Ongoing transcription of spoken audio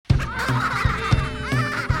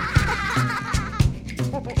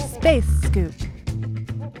Space Scoop.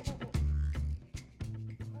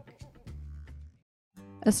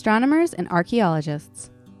 Astronomers and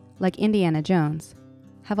archaeologists, like Indiana Jones,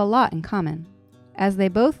 have a lot in common, as they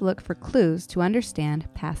both look for clues to understand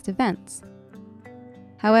past events.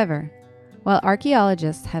 However, while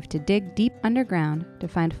archaeologists have to dig deep underground to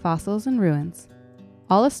find fossils and ruins,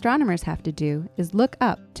 all astronomers have to do is look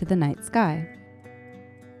up to the night sky.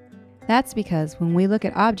 That's because when we look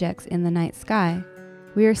at objects in the night sky,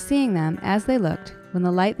 we are seeing them as they looked when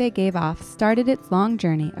the light they gave off started its long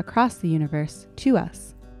journey across the universe to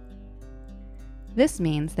us. This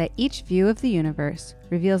means that each view of the universe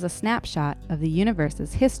reveals a snapshot of the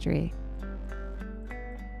universe's history.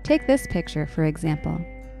 Take this picture, for example.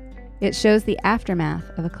 It shows the aftermath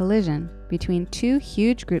of a collision between two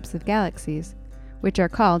huge groups of galaxies, which are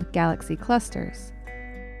called galaxy clusters.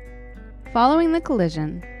 Following the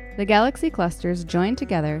collision, the galaxy clusters joined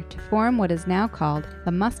together to form what is now called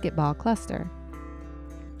the musket ball cluster.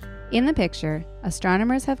 In the picture,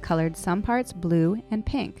 astronomers have colored some parts blue and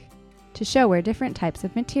pink to show where different types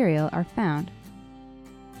of material are found.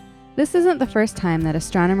 This isn't the first time that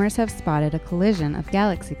astronomers have spotted a collision of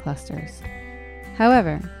galaxy clusters.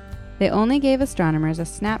 However, they only gave astronomers a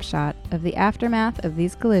snapshot of the aftermath of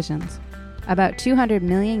these collisions about 200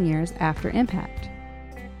 million years after impact.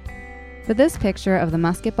 But this picture of the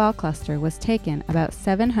musket ball cluster was taken about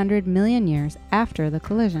 700 million years after the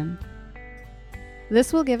collision.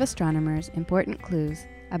 This will give astronomers important clues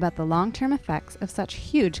about the long-term effects of such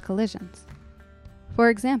huge collisions. For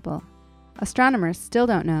example, astronomers still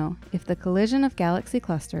don't know if the collision of galaxy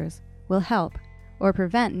clusters will help or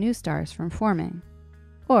prevent new stars from forming,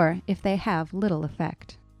 or if they have little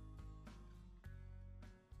effect.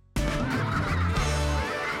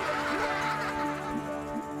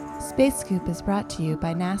 Space Scoop is brought to you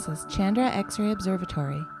by NASA's Chandra X-ray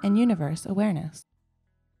Observatory and Universe Awareness.